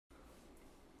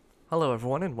Hello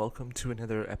everyone and welcome to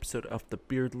another episode of the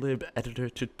Beardlib editor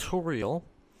tutorial.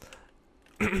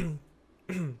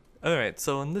 Alright,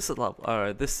 so in this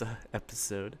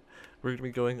episode, we're going to be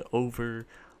going over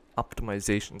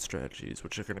optimization strategies,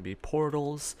 which are going to be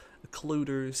portals,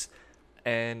 occluders,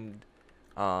 and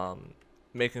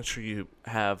making sure you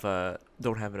have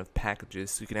don't have enough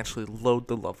packages so you can actually load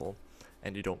the level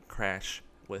and you don't crash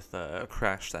with a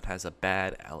crash that has a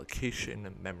bad allocation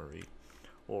of memory,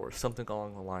 or something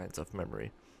along the lines of memory.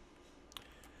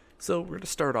 So we're going to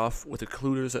start off with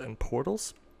occluders and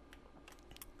portals.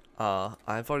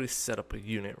 I've already set up a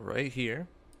unit right here.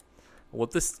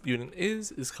 What this unit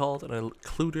is called an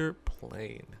occluder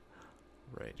plane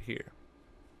right here.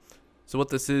 So what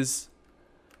this is,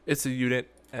 it's a unit,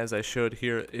 as I showed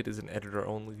here, it is an editor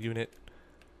only unit.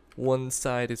 One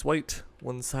side is white,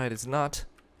 one side is not.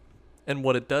 And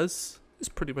what it does is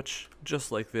pretty much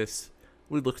just like this.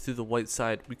 We look through the white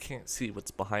side, we can't see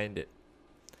what's behind it.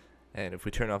 And if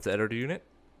we turn off the editor unit,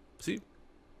 see?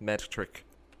 Magic trick.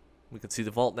 We can see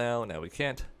the vault now we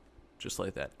can't. Just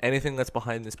like that. Anything that's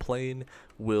behind this plane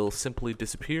will simply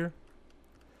disappear.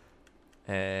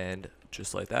 And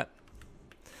just like that.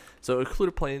 So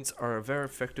occluder planes are a very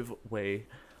effective way,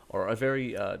 or a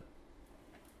very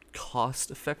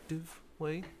cost-effective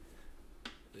way.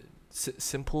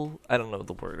 Simple? I don't know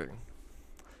the wording.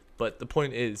 But the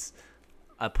point is,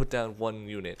 I put down one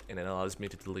unit and it allows me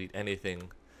to delete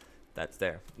anything that's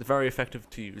there. It's very effective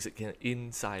to use again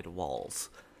inside walls.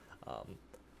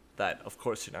 That of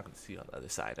course you're not going to see on the other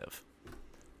side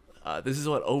of. This is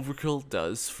what Overkill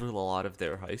does for a lot of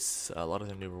their heists. A lot of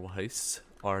their newer heists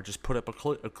are just put up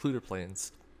occluder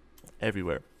planes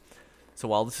everywhere. So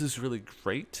while this is really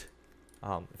great,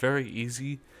 very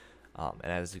easy, and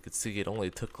as you can see, it only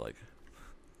took like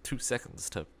 2 seconds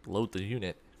to load the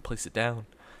unit, place it down.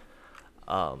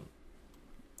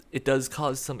 It does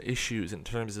cause some issues in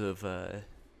terms of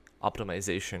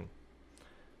optimization.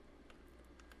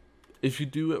 If you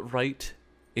do it right,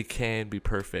 it can be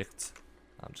perfect.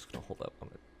 I'm just gonna hold up. I'm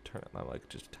gonna turn up my mic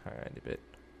just a tiny bit.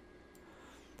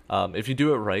 If you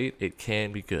do it right, it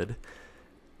can be good,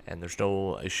 and there's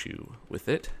no issue with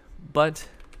it. But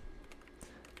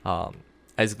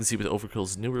as you can see with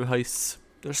Overkill's newer heists,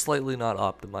 they're slightly not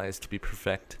optimized to be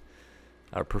perfect.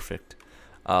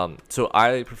 So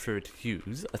I prefer to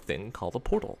use a thing called a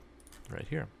portal right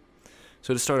here.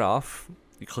 So to start off,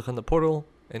 you click on the portal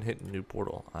and hit new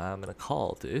portal. I'm going to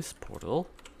call this portal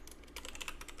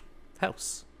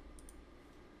house.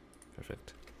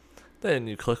 Perfect. Then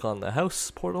you click on the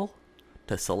house portal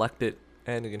to select it,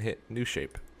 and you can hit new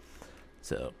shape.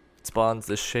 So it spawns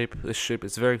this shape. This shape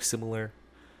is very similar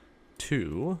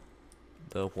to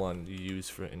the one you use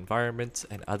for environments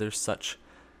and other such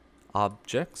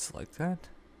objects like that.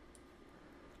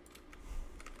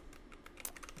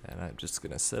 And I'm just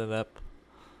gonna set it up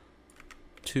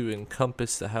to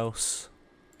encompass the house.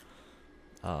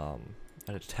 I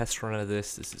did a test run of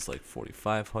this. This is like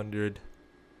 4,500,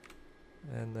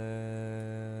 and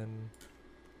then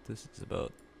this is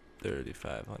about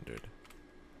 3,500,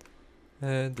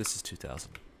 and this is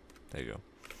 2,000. There you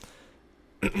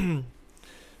go.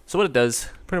 So what it does,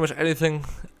 pretty much anything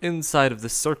inside of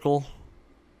this circle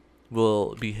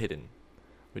will be hidden.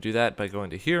 We do that by going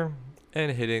to here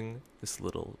and hitting this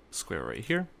little square right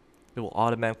here. It will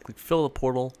automatically fill the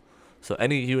portal. So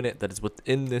any unit that is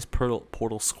within this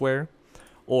portal square,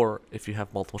 or if you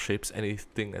have multiple shapes,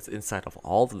 anything that's inside of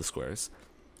all of the squares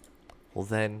will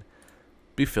then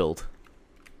be filled,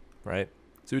 right?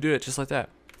 So we do it just like that.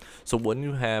 So when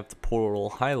you have the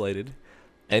portal highlighted,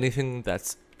 anything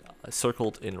that's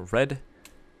circled in red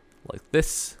like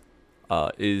this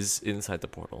is inside the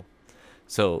portal.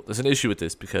 So there's an issue with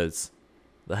this because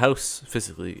the house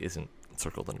physically isn't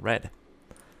circled in red.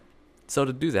 So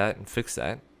to do that and fix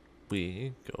that,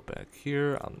 we go back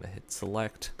here. I'm going to hit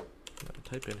select. I'm going to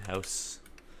type in house.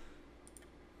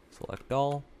 Select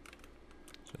all.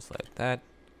 Just like that.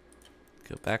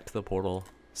 Go back to the portal.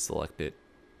 Select it.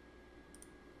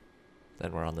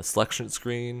 Then we're on the selection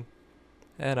screen.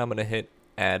 And I'm going to hit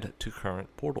add to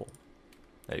current portal.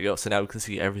 There you go. So now we can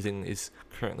see everything is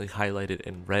currently highlighted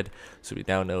in red. So we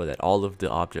now know that all of the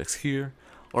objects here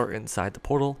are inside the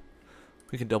portal.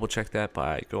 We can double check that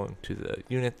by going to the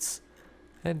units,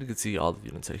 and you can see all the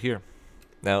units are here.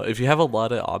 Now if you have a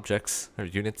lot of objects or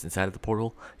units inside of the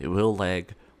portal, it will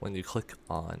lag when you click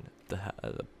on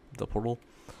the portal.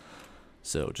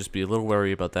 So just be a little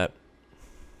wary about that.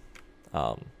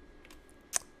 But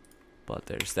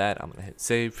there's that. I'm going to hit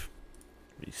save,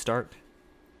 restart.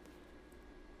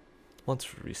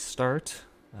 Once we restart,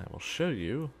 I will show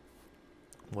you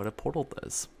what a portal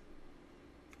does.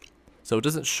 So it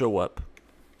doesn't show up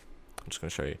I'm just going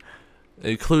to show you.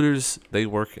 Occluders, they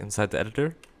work inside the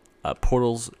editor.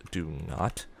 Portals do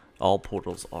not. All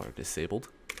portals are disabled.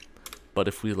 But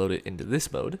if we load it into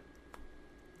this mode,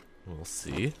 we'll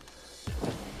see.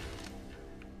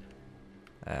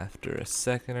 After a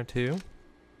second or two,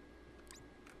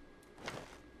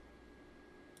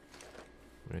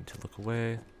 we need to look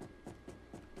away.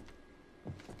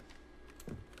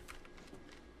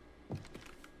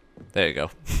 There you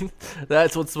go.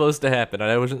 That's what's supposed to happen.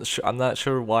 I wasn't sure. I'm not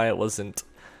sure why it wasn't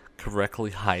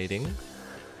correctly hiding,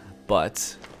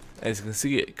 but as you can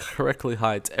see, it correctly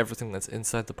hides everything that's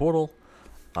inside the portal.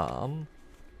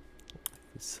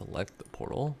 Select the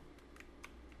portal.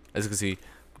 As you can see,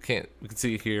 we can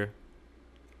see it here.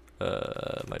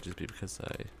 Might just be because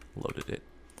I loaded it.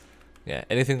 Yeah,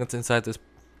 anything that's inside this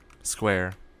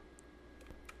square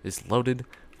is loaded.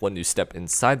 When you step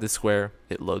inside the square,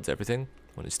 it loads everything.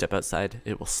 When you step outside,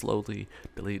 it will slowly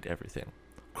delete everything.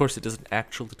 Of course, it doesn't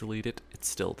actually delete it. It's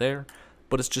still there,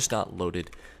 but it's just not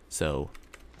loaded. So,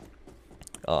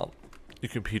 your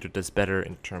computer does better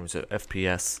in terms of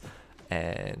FPS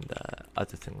and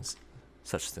other things,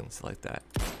 such things like that.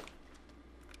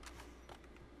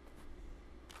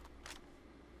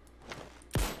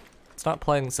 It's not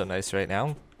playing so nice right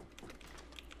now.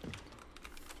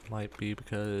 Might be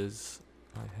because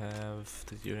I have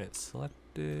the unit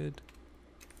selected.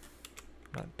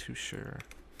 Not too sure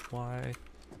why.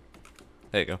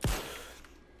 There you go.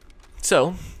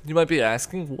 So, you might be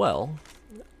asking, well,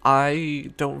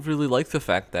 I don't really like the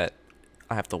fact that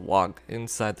I have to walk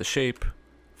inside the shape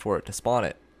for it to spawn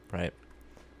it, right?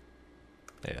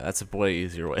 Yeah, that's a way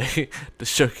easier way to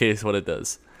showcase what it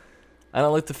does. I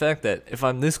don't like the fact that if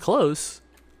I'm this close,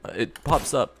 it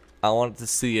pops up. I wanted to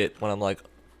see it when I'm like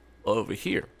over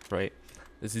here, right?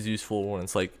 This is useful when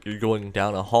it's like you're going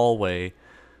down a hallway,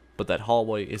 but that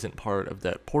hallway isn't part of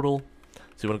that portal.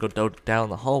 So you want to go down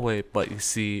the hallway, but you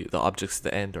see the objects at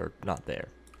the end are not there.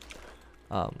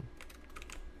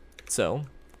 So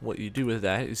what you do with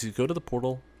that is you go to the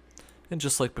portal, and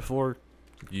just like before,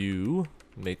 you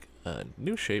make a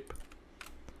new shape,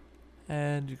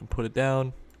 and you can put it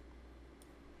down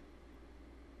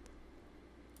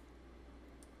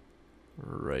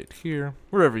right here,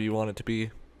 wherever you want it to be.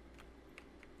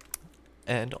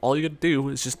 And all you gotta do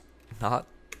is just not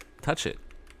touch it,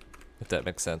 if that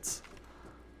makes sense.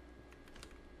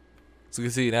 So you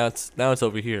can see now it's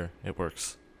over here. It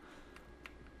works.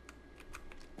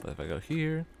 But if I go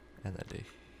here and then to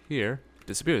here, it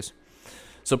disappears.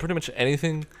 So pretty much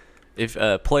anything, if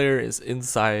a player is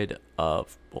inside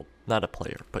of, well, not a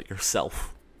player, but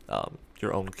yourself,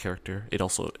 your own character, it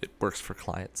works for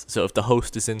clients. So if the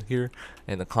host is in here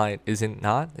and the client isn't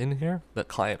not in here, the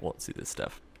client won't see this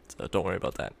stuff. So don't worry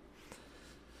about that.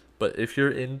 But if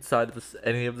you're inside of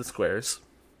any of the squares,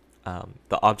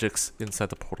 the objects inside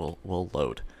the portal will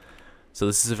load. So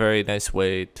this is a very nice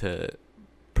way to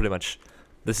pretty much,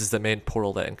 this is the main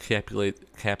portal that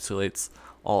encapsulates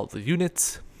all of the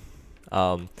units.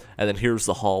 And then here's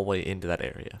the hallway into that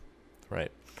area,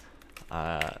 right?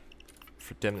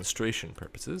 For demonstration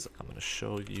purposes, I'm going to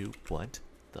show you what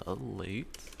the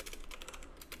late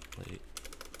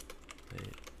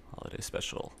holiday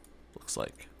special looks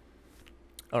like.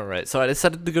 Alright, so I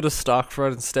decided to go to stock for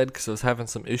it instead because I was having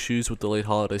some issues with the late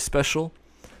holiday special.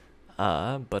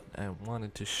 But I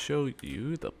wanted to show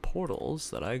you the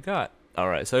portals that I got.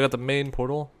 Alright, so I got the main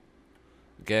portal.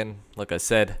 Again, like I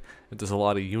said, if there's a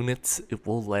lot of units, it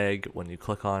will lag when you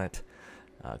click on it.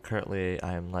 Currently,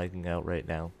 I am lagging out right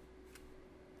now.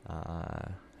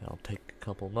 It'll take a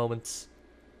couple moments.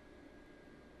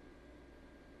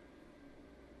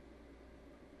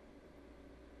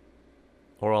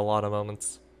 Or a lot of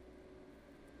moments.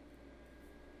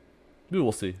 We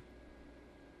will see.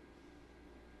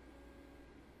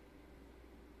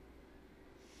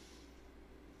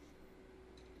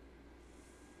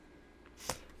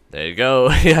 There you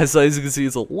go. Yeah, so as you can see,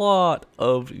 it's a lot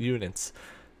of units.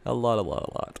 A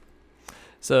lot.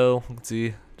 So, let's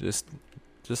see, just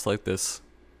like this.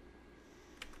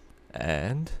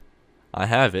 And I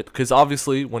have it, because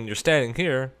obviously when you're standing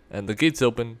here and the gate's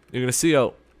open, you're going to see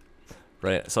out.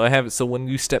 Right, so I have it, so when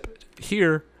you step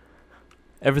here,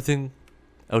 everything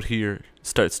out here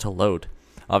starts to load.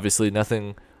 Obviously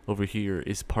nothing over here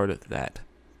is part of that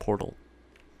portal.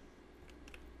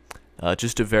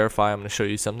 Just to verify, I'm going to show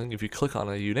you something. If you click on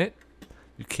a unit,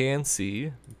 you can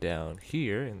see down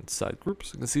here inside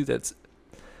groups, you can see that's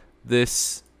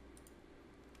this,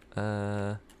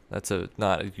 that's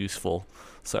not a useful,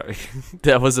 sorry,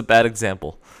 that was a bad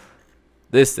example.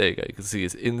 This, there you go, you can see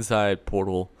is inside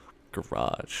portal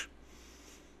garage.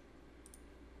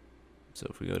 So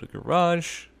if we go to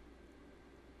garage,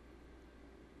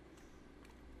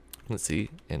 Let's see.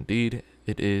 Indeed,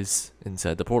 it is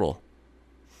inside the portal.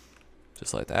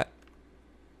 Just like that.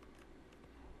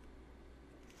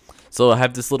 So I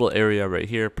have this little area right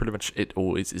here. Pretty much it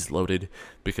always is loaded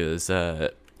because,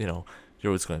 you know,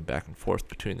 you're always going back and forth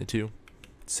between the two.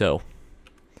 So,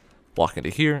 walk into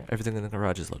here, everything in the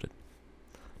garage is loaded.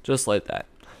 Just like that.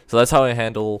 So that's how I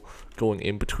handle going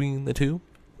in between the two.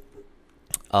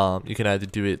 You can either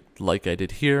do it like I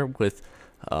did here with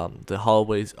the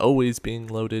hallways always being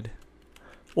loaded,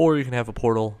 or you can have a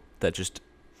portal that just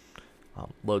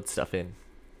loads stuff in.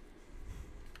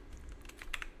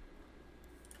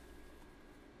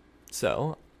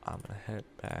 So I'm gonna head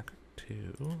back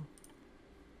to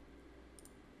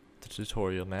the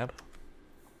tutorial map.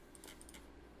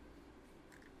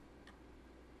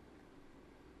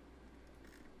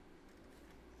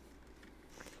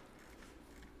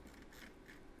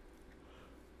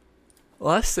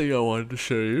 Last thing I wanted to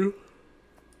show you.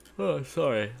 Oh,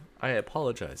 sorry. I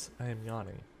apologize. I am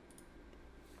yawning.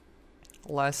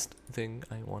 Last thing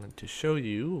I wanted to show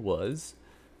you was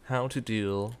how to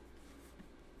deal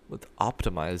with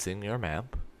optimizing your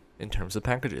map in terms of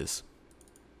packages.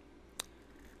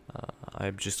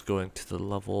 I'm just going to the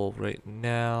level right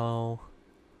now,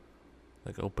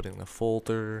 like opening the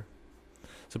folder.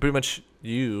 So pretty much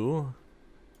you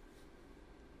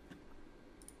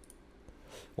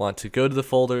want to go to the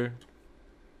folder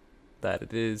that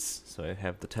it is. So I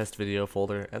have the test video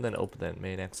folder, and then open that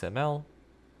main XML,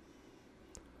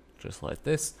 just like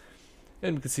this.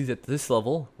 And you can see that this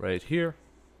level right here,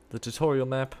 the tutorial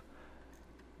map,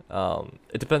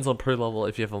 it depends on per level.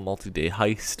 If you have a multi-day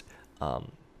heist,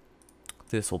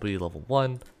 this will be level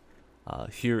 1.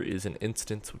 Here is an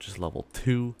instance, which is level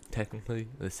 2. Technically,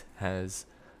 this has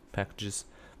packages,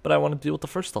 but I want to deal with the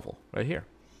first level right here.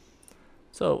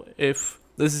 So if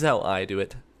this is how I do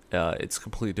it, it's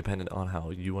completely dependent on how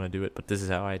you want to do it, but this is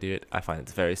how I do it. I find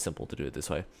it's very simple to do it this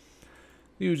way.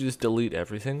 You just delete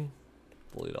everything,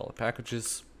 delete all the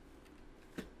packages,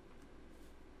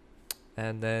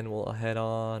 and then we'll head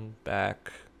on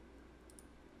back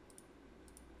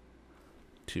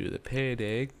to the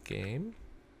Payday game.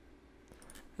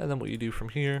 And then what you do from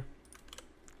here,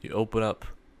 you open up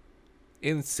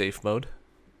in safe mode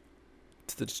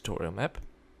to the tutorial map.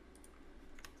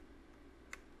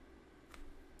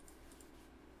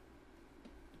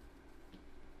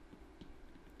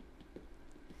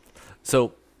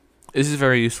 So this is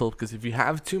very useful because if you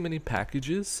have too many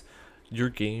packages, your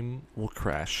game will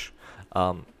crash.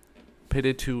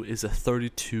 Payday 2 is a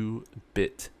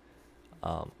 32-bit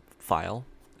file,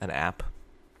 an app.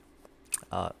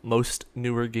 Most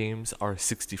newer games are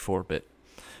 64-bit.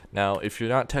 Now, if you're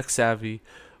not tech savvy,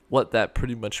 what that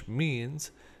pretty much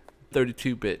means,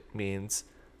 32-bit means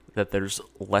that there's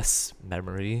less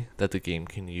memory that the game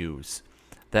can use.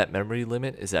 That memory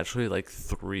limit is actually like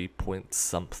 3 point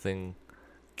something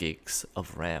gigs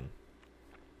of RAM.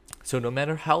 So no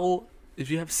matter how, if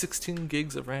you have 16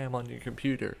 gigs of RAM on your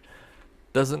computer,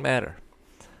 doesn't matter.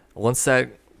 Once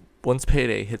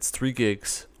Payday hits 3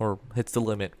 gigs, or hits the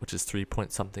limit, which is 3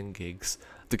 point something gigs,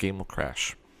 the game will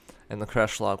crash. And the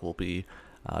crash log will be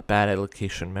bad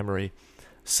allocation memory.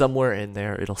 Somewhere in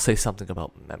there, it'll say something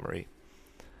about memory.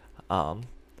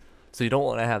 So you don't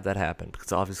want to have that happen,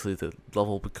 because obviously the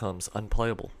level becomes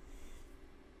unplayable.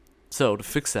 So to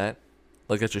fix that,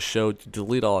 like I just showed, you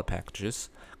delete all the packages,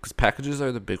 because packages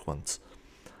are the big ones.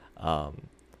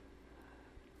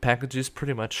 Packages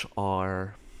pretty much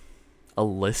are a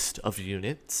list of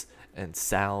units and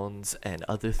sounds and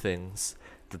other things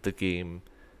that the game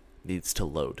needs to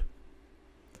load.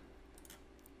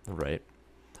 Right?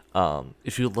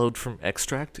 If you load from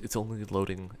extract, it's only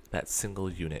loading that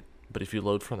single unit. But if you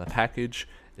load from the package,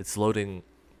 it's loading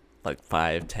like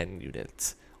 5-10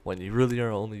 units when you really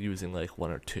are only using like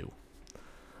 1 or 2.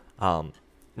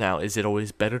 Now, is it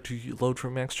always better to load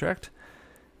from extract?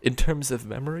 In terms of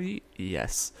memory,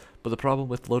 yes. But the problem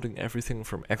with loading everything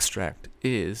from extract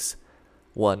is,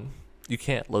 1, you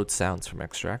can't load sounds from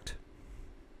extract.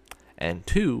 And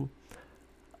 2,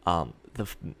 the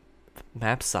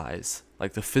map size,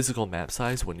 like the physical map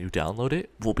size when you download it,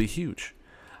 will be huge.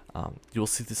 You'll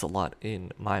see this a lot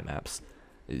in my maps,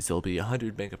 is it'll be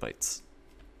 100 megabytes.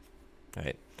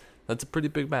 Right? That's a pretty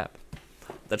big map.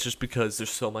 That's just because there's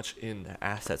so much in the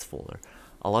assets folder.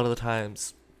 A lot of the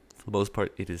times, for the most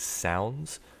part, it is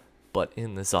sounds, but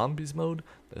in the zombies mode,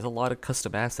 there's a lot of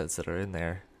custom assets that are in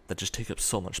there that just take up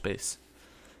so much space.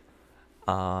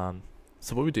 So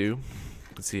what we do,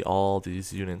 you can see all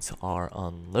these units are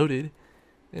unloaded,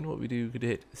 and what we do, we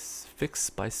hit fix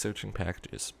by searching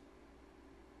packages.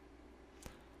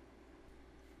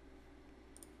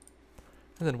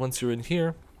 And then once you're in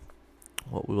here,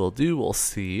 what we will do, we'll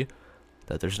see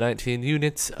that there's 19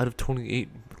 units out of 28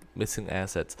 missing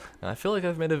assets. Now, I feel like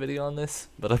I've made a video on this,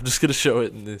 but I'm just going to show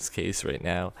it in this case right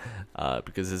now,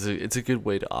 because it's a good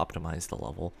way to optimize the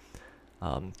level.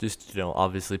 Just,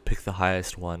 obviously pick the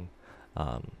highest one.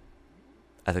 I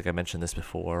think I mentioned this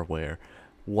before, where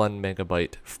 1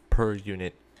 megabyte per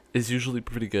unit is usually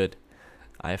pretty good.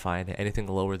 I find anything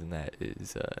lower than that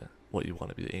is what you want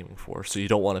to be aiming for. So you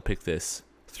don't want to pick this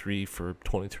 3 for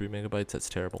 23 megabytes. That's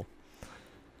terrible.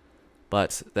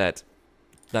 But that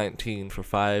 19 for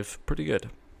 5, pretty good.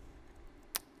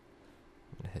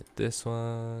 I'm gonna hit this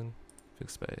one.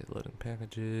 Fixed by loading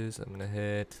packages. I'm gonna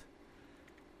hit.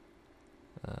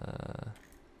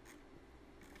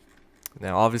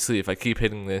 Now, obviously, if I keep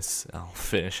hitting this, I'll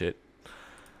finish it.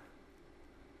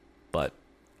 But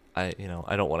I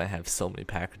don't want to have so many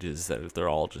packages that they're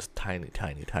all just tiny,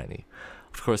 tiny, tiny.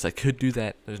 Of course, I could do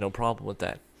that. There's no problem with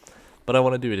that. But I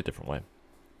want to do it a different way.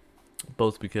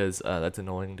 Both because that's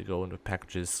annoying to go into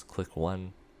packages, click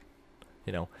one,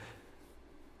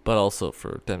 but also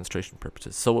for demonstration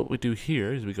purposes. So what we do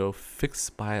here is we go fix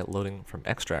by loading from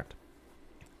extract.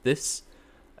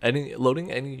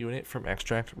 Loading any unit from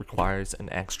extract requires an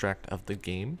extract of the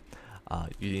game.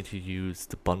 You need to use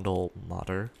the bundle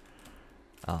modder.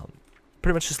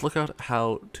 Pretty much just look out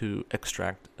how to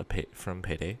extract from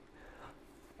Payday,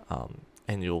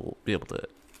 and you'll be able to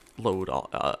load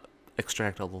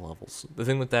extract all the levels. The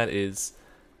thing with that is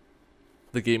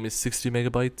the game is 60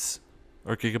 megabytes,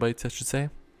 or gigabytes I should say.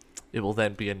 It will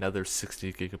then be another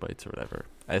 60 gigabytes or whatever.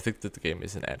 I think that the game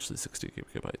isn't actually 60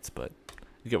 gigabytes, but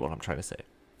you get what I'm trying to say.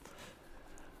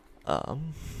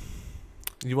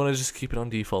 You want to just keep it on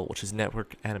default, which is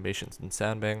network, animations, and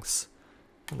sound banks,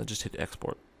 and then just hit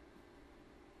export.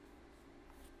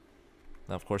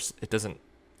 Now, of course, it doesn't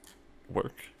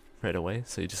work right away,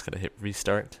 so you just gotta hit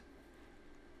restart.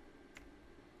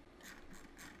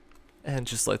 And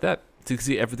just like that, so you can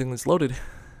see everything is loaded,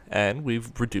 and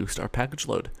we've reduced our package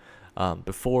load.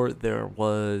 Before there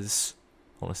was,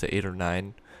 I want to say 8 or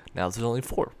 9, now there's only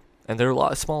 4, and they're a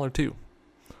lot smaller too.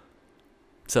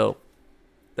 So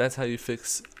that's how you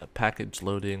fix a package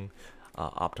loading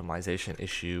optimization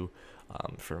issue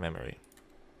for memory.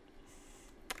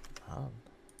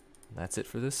 That's it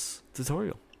for this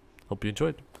tutorial. Hope you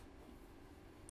enjoyed.